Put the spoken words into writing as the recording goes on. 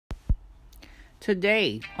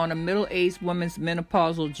Today, on a middle-aged woman's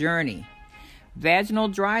menopausal journey, vaginal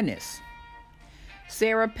dryness.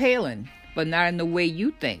 Sarah Palin, but not in the way you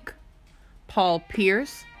think. Paul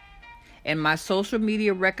Pierce, and my social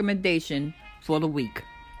media recommendation for the week.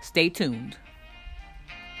 Stay tuned.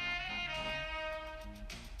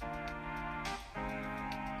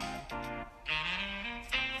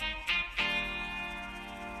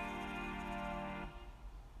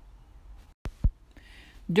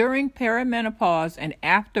 During perimenopause and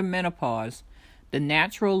after menopause, the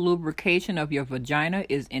natural lubrication of your vagina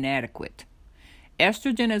is inadequate.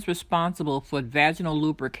 Estrogen is responsible for vaginal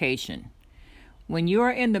lubrication. When you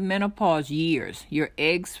are in the menopause years, your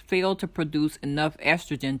eggs fail to produce enough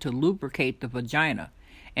estrogen to lubricate the vagina,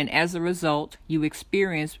 and as a result, you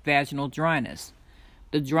experience vaginal dryness.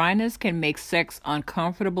 The dryness can make sex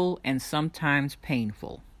uncomfortable and sometimes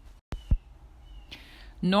painful.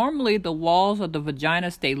 Normally, the walls of the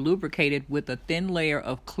vagina stay lubricated with a thin layer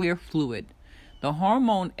of clear fluid. The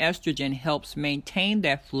hormone estrogen helps maintain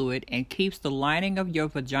that fluid and keeps the lining of your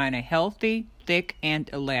vagina healthy, thick, and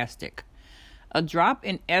elastic. A drop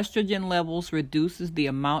in estrogen levels reduces the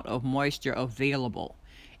amount of moisture available.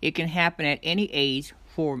 It can happen at any age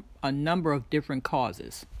for a number of different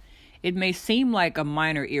causes. It may seem like a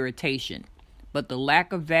minor irritation, but the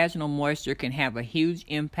lack of vaginal moisture can have a huge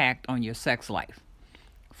impact on your sex life.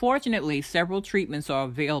 Fortunately, several treatments are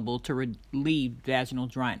available to relieve vaginal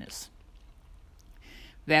dryness.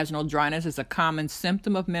 Vaginal dryness is a common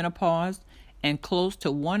symptom of menopause, and close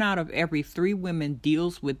to 1 out of every 3 women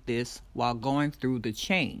deals with this while going through the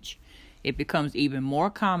change. It becomes even more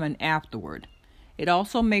common afterward. It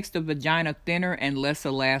also makes the vagina thinner and less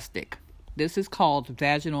elastic. This is called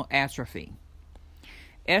vaginal atrophy.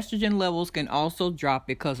 Estrogen levels can also drop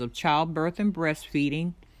because of childbirth and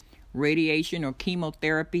breastfeeding, radiation or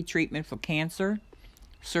chemotherapy treatment for cancer,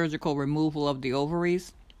 surgical removal of the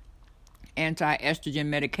ovaries, anti-estrogen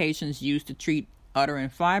medications used to treat uterine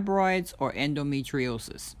fibroids or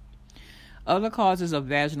endometriosis. Other causes of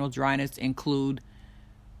vaginal dryness include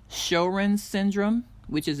Sjogren's syndrome,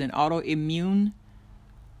 which is an autoimmune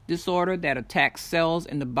disorder that attacks cells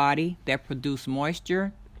in the body that produce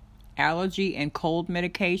moisture, allergy and cold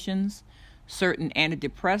medications, certain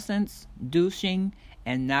antidepressants, douching,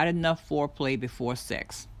 and not enough foreplay before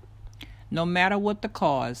sex. No matter what the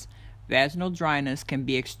cause, vaginal dryness can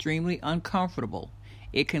be extremely uncomfortable.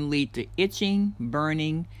 It can lead to itching,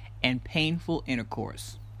 burning, and painful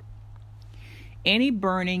intercourse. Any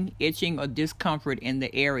burning, itching, or discomfort in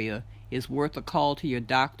the area is worth a call to your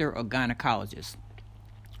doctor or gynecologist.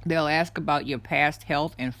 They'll ask about your past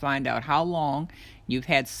health and find out how long you've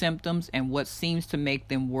had symptoms and what seems to make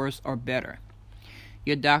them worse or better.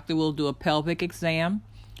 Your doctor will do a pelvic exam,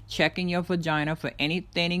 checking your vagina for any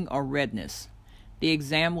thinning or redness. The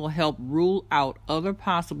exam will help rule out other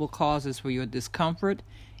possible causes for your discomfort,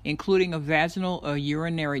 including a vaginal or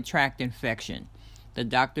urinary tract infection. The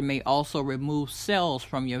doctor may also remove cells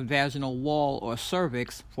from your vaginal wall or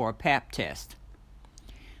cervix for a pap test.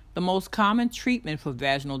 The most common treatment for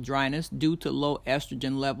vaginal dryness due to low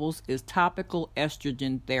estrogen levels is topical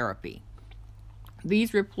estrogen therapy.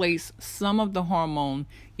 These replace some of the hormone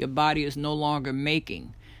your body is no longer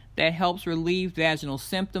making. That helps relieve vaginal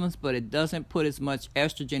symptoms, but it doesn't put as much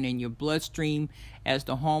estrogen in your bloodstream as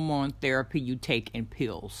the hormone therapy you take in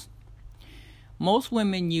pills. Most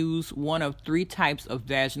women use one of 3 types of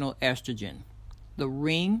vaginal estrogen. The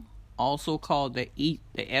ring, also called the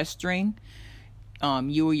S-string.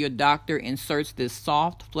 You or your doctor inserts this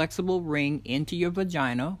soft, flexible ring into your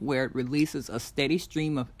vagina where it releases a steady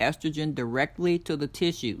stream of estrogen directly to the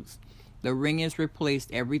tissues. The ring is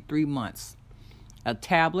replaced every 3 months. A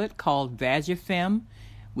tablet called Vagifem,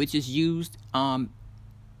 which is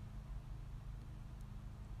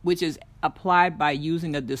applied by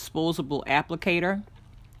using a disposable applicator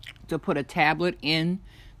to put a tablet in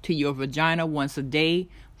to your vagina once a day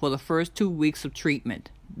for the first 2 weeks of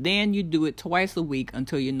treatment. Then you do it twice a week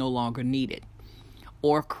until you no longer need it.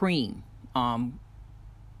 Or cream,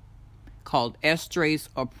 called Estrace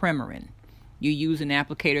or Premarin. You use an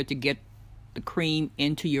applicator to get the cream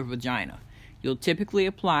into your vagina. You'll typically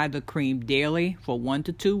apply the cream daily for 1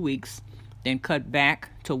 to 2 weeks, then cut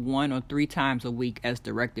back to 1 or 3 times a week as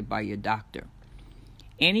directed by your doctor.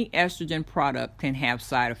 Any estrogen product can have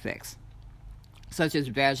side effects, such as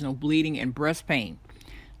vaginal bleeding and breast pain.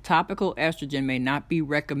 Topical estrogen may not be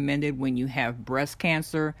recommended when you have breast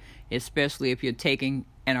cancer, especially if you're taking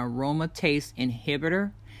an aromatase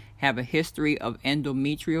inhibitor, have a history of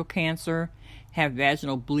endometrial cancer, have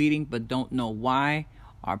vaginal bleeding but don't know why,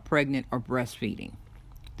 are pregnant or breastfeeding.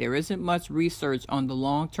 There isn't much research on the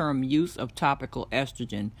long-term use of topical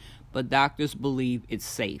estrogen, but doctors believe it's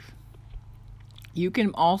safe. You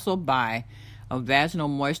can also buy a vaginal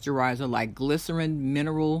moisturizer like glycerin,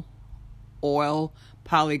 mineral oil,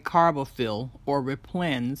 polycarbophil, or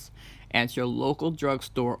Replens at your local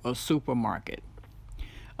drugstore or supermarket.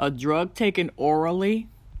 A drug taken orally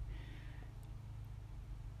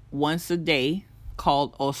once a day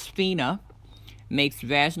called Osphena makes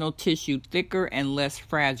vaginal tissue thicker and less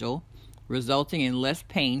fragile, resulting in less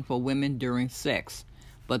pain for women during sex.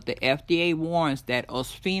 But the FDA warns that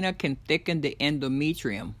Osphena can thicken the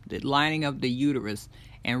endometrium, the lining of the uterus,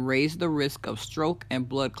 and raise the risk of stroke and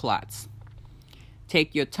blood clots.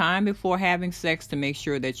 Take your time before having sex to make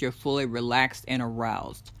sure that you're fully relaxed and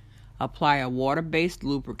aroused. Apply a water-based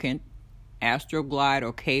lubricant, Astroglide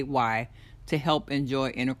or KY, to help enjoy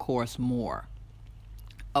intercourse more.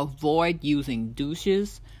 Avoid using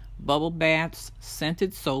douches, bubble baths,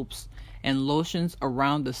 scented soaps, and lotions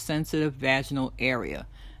around the sensitive vaginal area.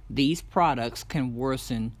 These products can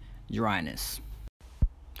worsen dryness.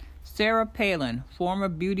 Sarah Palin, former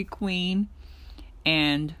beauty queen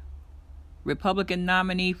and Republican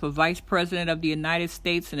nominee for Vice President of the United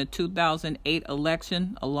States in the 2008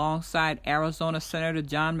 election, alongside Arizona Senator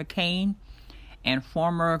John McCain, and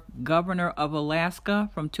former governor of Alaska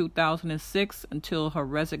from 2006 until her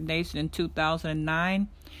resignation in 2009,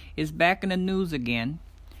 is back in the news again.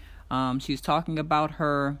 She's talking about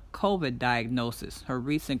her COVID diagnosis, her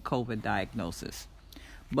recent COVID diagnosis.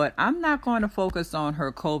 But I'm not going to focus on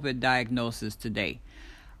her COVID diagnosis today.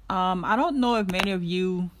 I don't know if many of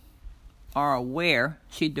you are aware,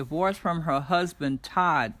 she divorced from her husband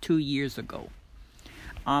Todd 2 years ago.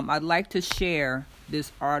 I'd like to share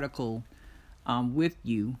this article with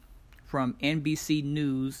you from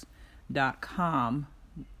NBCnews.com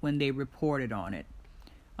when they reported on it.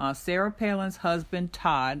 Sarah Palin's husband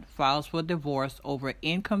Todd files for divorce over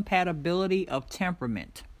incompatibility of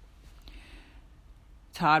temperament.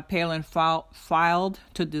 Todd Palin filed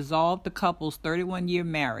to dissolve the couple's 31-year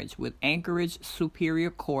marriage with Anchorage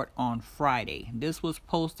Superior Court on Friday. This was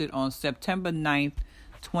posted on September 9th,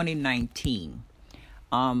 2019.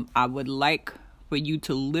 I would like for you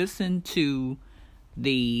to listen to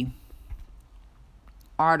the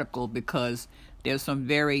article because there's some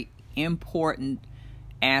very important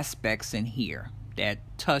aspects in here that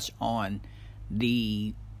touch on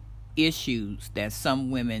the issues that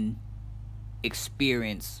some women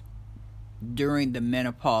experience during the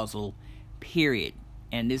menopausal period,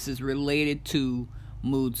 and this is related to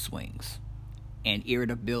mood swings and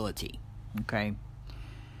irritability. Okay.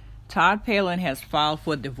 Todd Palin has filed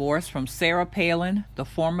for divorce from Sarah Palin, the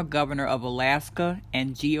former governor of Alaska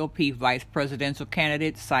and GOP vice presidential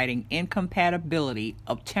candidate, citing incompatibility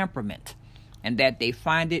of temperament and that they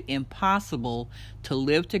find it impossible to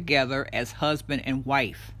live together as husband and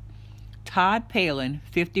wife. Todd Palin,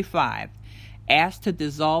 55, asked to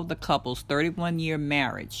dissolve the couple's 31-year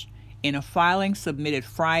marriage in a filing submitted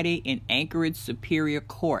Friday in Anchorage Superior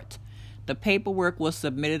Court. The paperwork was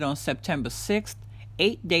submitted on September 6th,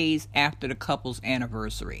 8 days after the couple's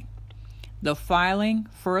anniversary. The filing,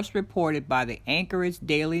 first reported by the Anchorage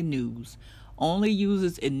Daily News, only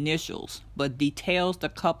uses initials but details the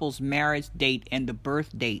couple's marriage date and the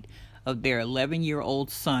birth date of their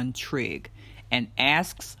 11-year-old son, Trig, and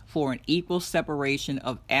asks for an equal separation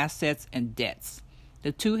of assets and debts.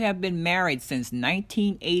 The two have been married since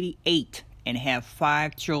 1988 and have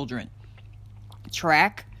 5 children: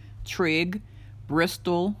 Track, Trig,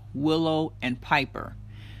 Bristol, Willow, and Piper.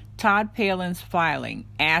 Todd Palin's filing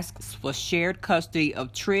asks for shared custody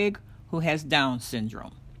of Trig, who has Down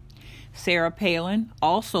syndrome. Sarah Palin,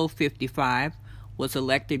 also 55, was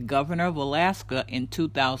elected governor of Alaska in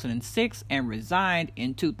 2006 and resigned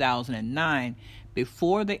in 2009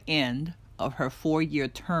 before the end of her 4-year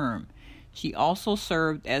term. She also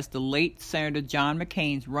served as the late Senator John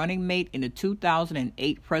McCain's running mate in the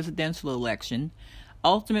 2008 presidential election,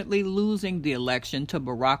 ultimately losing the election to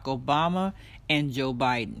Barack Obama and Joe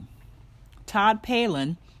Biden. Todd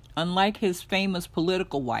Palin, unlike his famous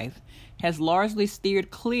political wife, has largely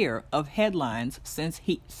steered clear of headlines since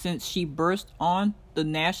she burst on the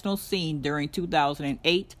national scene during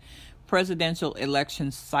 2008 presidential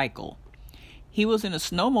election cycle. He was in a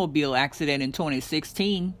snowmobile accident in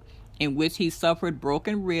 2016 in which he suffered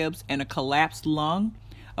broken ribs and a collapsed lung,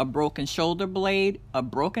 a broken shoulder blade, a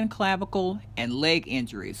broken clavicle, and leg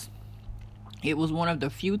injuries. It was one of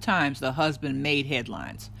the few times the husband made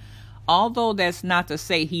headlines. Although that's not to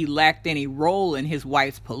say he lacked any role in his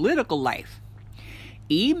wife's political life.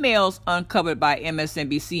 Emails uncovered by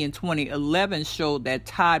MSNBC in 2011 showed that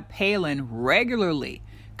Todd Palin regularly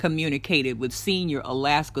communicated with senior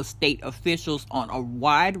Alaska state officials on a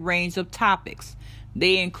wide range of topics.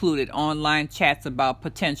 They included online chats about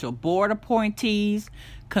potential board appointees,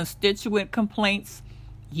 constituent complaints,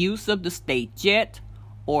 use of the state jet,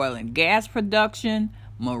 oil and gas production,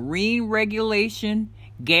 marine regulation,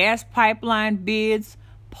 gas pipeline bids,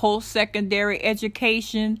 post-secondary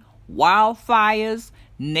education, wildfires,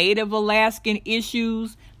 Native Alaskan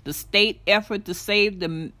issues, the state effort to save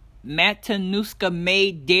the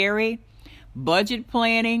Matanuska-made dairy, budget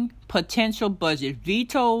planning, potential budget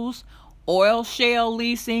vetoes, oil shale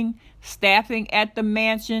leasing, staffing at the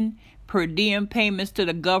mansion, per diem payments to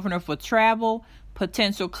the governor for travel,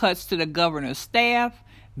 potential cuts to the governor's staff,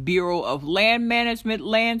 Bureau of Land Management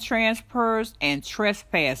land transfers, and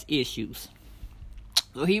trespass issues.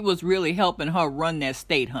 So he was really helping her run that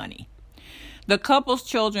state, honey. The couple's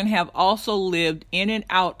children have also lived in and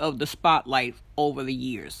out of the spotlight over the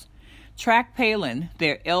years. Track Palin,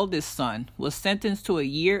 their eldest son, was sentenced to a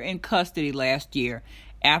year in custody last year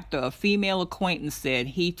after a female acquaintance said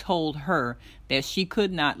he told her that she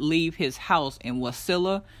could not leave his house in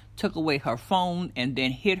Wasilla, took away her phone, and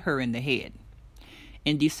then hit her in the head.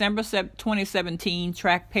 In December 2017,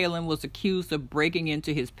 Track Palin was accused of breaking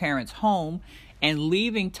into his parents' home and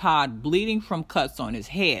leaving Todd bleeding from cuts on his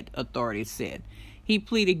head, authorities said. He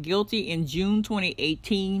pleaded guilty in June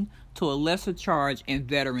 2018 to a lesser charge in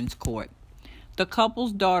Veterans Court. The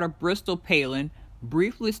couple's daughter, Bristol Palin,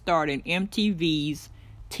 briefly starred in MTV's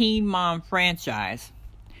Teen Mom franchise,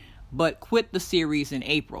 but quit the series in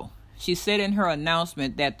April. She said in her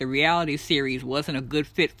announcement that the reality series wasn't a good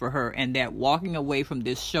fit for her and that walking away from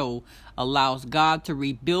this show allows God to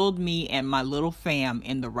rebuild me and my little fam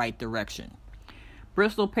in the right direction.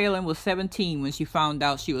 Bristol Palin was 17 when she found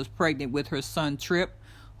out she was pregnant with her son Trip,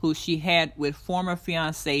 who she had with former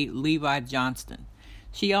fiancé Levi Johnston.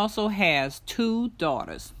 She also has 2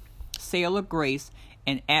 daughters, Sailor Grace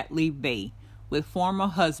and Atlee Bay, with former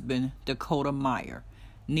husband Dakota Meyer.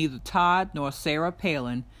 Neither Todd nor Sarah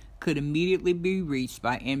Palin could immediately be reached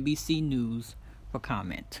by NBC News for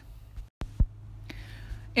comment.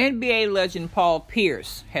 NBA legend Paul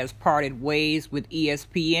Pierce has parted ways with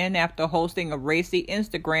ESPN after hosting a racy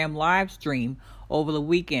Instagram live stream over the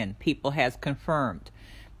weekend, People has confirmed.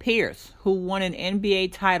 Pierce, who won an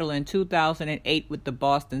NBA title in 2008 with the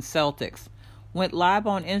Boston Celtics, went live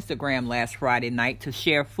on Instagram last Friday night to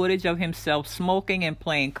share footage of himself smoking and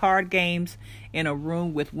playing card games in a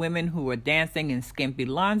room with women who were dancing in skimpy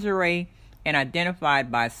lingerie and identified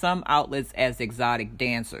by some outlets as exotic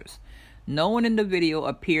dancers. No one in the video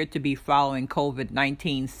appeared to be following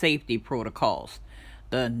COVID-19 safety protocols.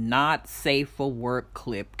 The not safe for work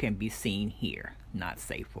clip can be seen here. Not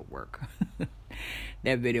safe for work.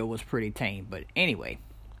 That video was pretty tame, but anyway.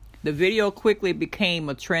 The video quickly became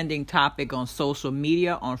a trending topic on social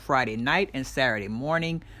media on Friday night and Saturday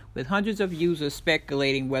morning, with hundreds of users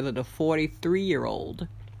speculating whether the 43-year-old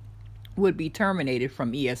would be terminated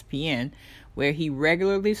from ESPN, where he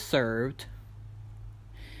regularly served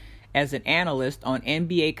as an analyst on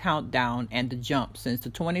NBA Countdown and The Jump since the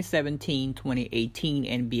 2017-2018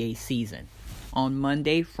 NBA season. On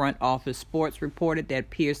Monday, Front Office Sports reported that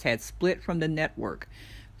Pierce had split from the network.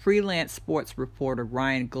 Freelance sports reporter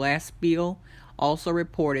Ryan Glassspiel also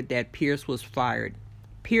reported that Pierce was fired.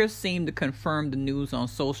 Pierce seemed to confirm the news on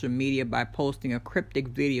social media by posting a cryptic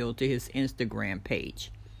video to his Instagram page.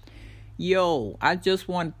 Yo, I just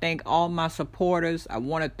want to thank all my supporters. I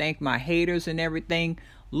want to thank my haters and everything.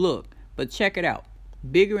 Look, but check it out.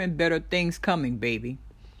 Bigger and better things coming, baby.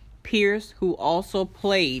 Pierce, who also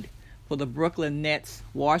played for the Brooklyn Nets,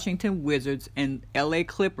 Washington Wizards, and LA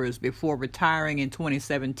Clippers before retiring in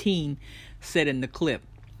 2017, said in the clip,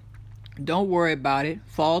 "Don't worry about it.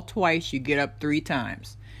 Fall twice, you get up 3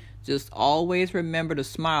 times. Just always remember to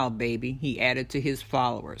smile, baby," he added to his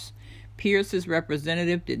followers. Pierce's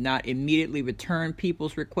representative did not immediately return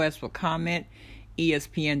people's requests for comment.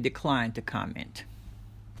 ESPN declined to comment.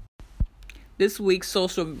 This week's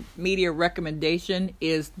social media recommendation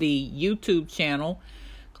is the YouTube channel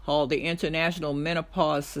called the International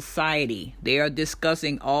Menopause Society. They are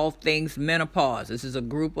discussing all things menopause. This is a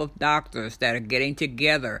group of doctors that are getting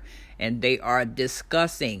together and they are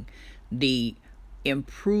discussing the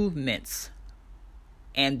improvements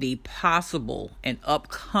and the possible and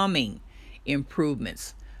upcoming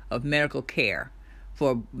improvements of medical care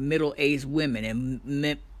for middle-aged women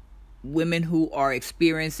and women who are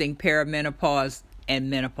experiencing perimenopause and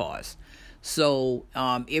menopause. So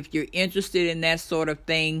if you're interested in that sort of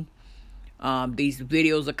thing, these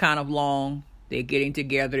videos are kind of long. They're getting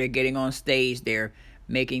together, they're getting on stage, they're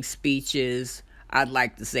making speeches. I'd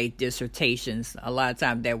like to say dissertations. A lot of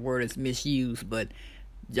times that word is misused, but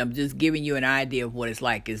I'm just giving you an idea of what it's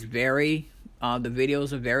like. It's very, the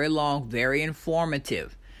videos are very long, very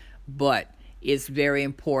informative, but it's very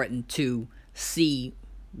important to see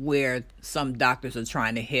where some doctors are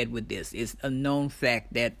trying to head with this. It's a known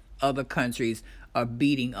fact that other countries are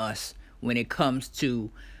beating us when it comes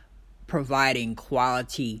to providing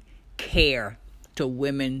quality care to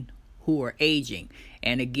women who are aging.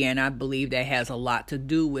 And again, I believe that has a lot to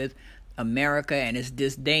do with America and its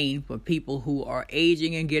disdain for people who are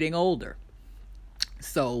aging and getting older.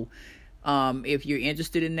 So if you're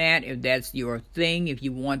interested in that, if that's your thing, if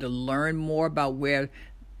you want to learn more about where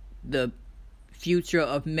the future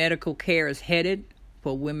of medical care is headed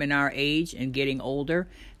for women our age and getting older,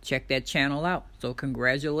 check that channel out. So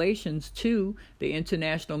congratulations to the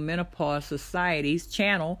International Menopause Society's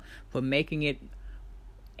channel for making it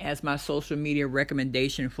as my social media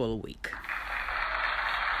recommendation for the week.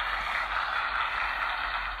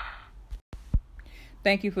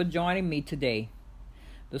 Thank you for joining me today.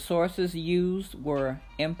 The sources used were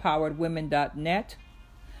empoweredwomen.net,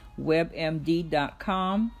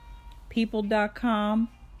 webmd.com, people.com,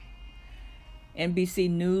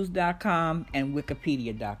 NBCnews.com, and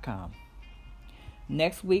wikipedia.com.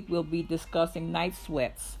 Next week, we'll be discussing night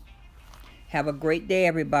sweats. Have a great day,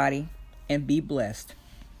 everybody, and be blessed.